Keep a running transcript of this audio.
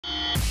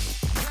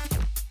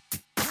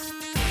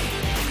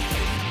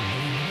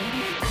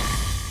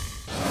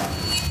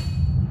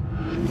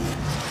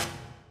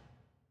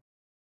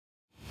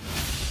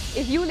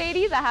If you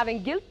ladies are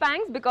having guilt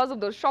pangs because of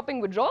those shopping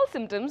withdrawal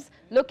symptoms,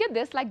 look at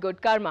this like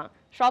good karma.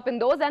 Shop in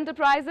those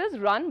enterprises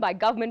run by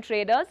government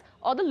traders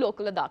or the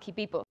local Ladakhi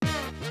people.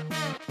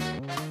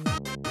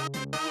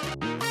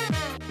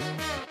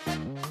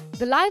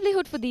 The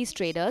livelihood for these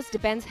traders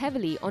depends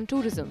heavily on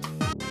tourism.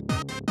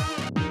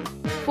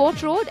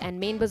 Fort Road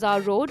and Main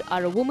Bazaar Road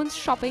are a woman's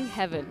shopping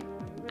heaven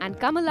and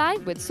come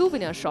alive with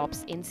souvenir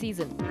shops in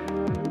season.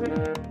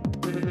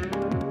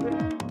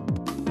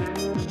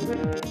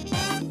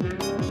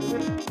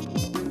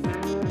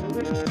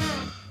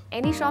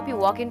 Any shop you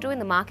walk into in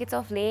the markets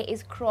of Leh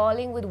is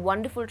crawling with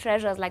wonderful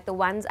treasures like the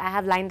ones I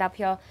have lined up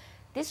here.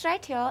 This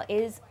right here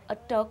is a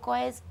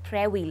turquoise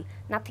prayer wheel,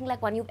 nothing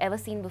like one you've ever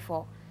seen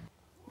before.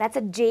 That's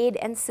a jade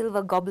and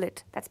silver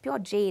goblet. That's pure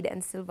jade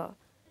and silver.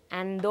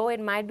 And though it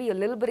might be a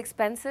little bit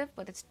expensive,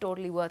 but it's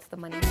totally worth the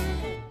money.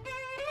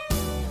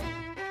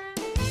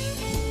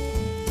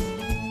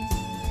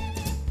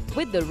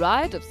 With the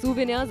riot of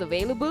souvenirs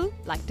available,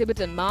 like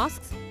Tibetan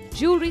masks,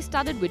 jewelry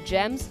studded with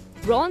gems,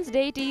 bronze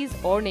deities,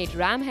 ornate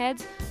ram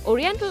heads,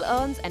 oriental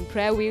urns and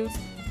prayer wheels,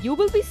 you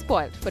will be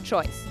spoilt for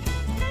choice.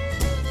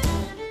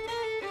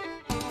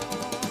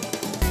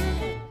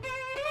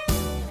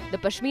 The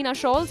Pashmina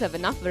shawls have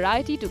enough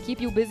variety to keep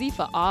you busy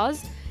for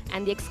hours,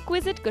 and the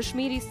exquisite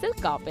Kashmiri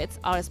silk carpets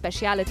are a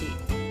speciality.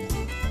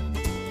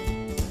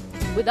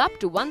 With up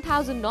to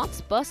 1000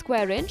 knots per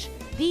square inch,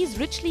 these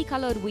richly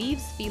colored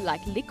weaves feel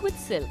like liquid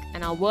silk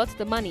and are worth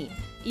the money,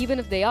 even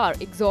if they are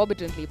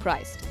exorbitantly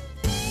priced.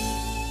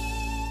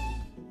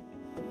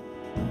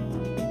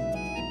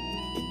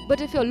 But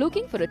if you're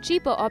looking for a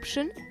cheaper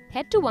option,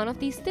 head to one of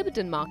these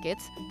Tibetan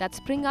markets that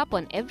spring up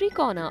on every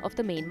corner of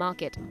the main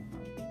market.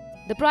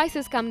 The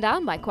prices come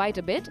down by quite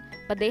a bit,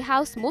 but they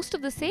house most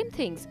of the same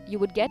things you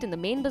would get in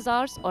the main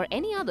bazaars or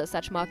any other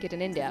such market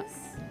in India.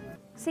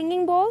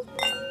 Singing bowl?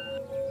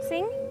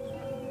 Sing?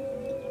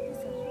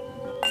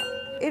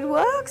 It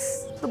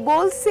works! The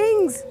bowl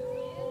sings!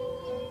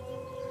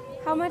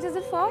 How much is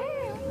it for?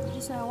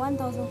 It's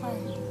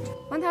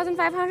 1,500.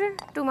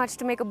 1,500? Too much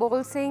to make a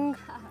bowl sing.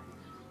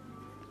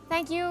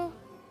 Thank you,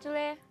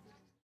 Julie.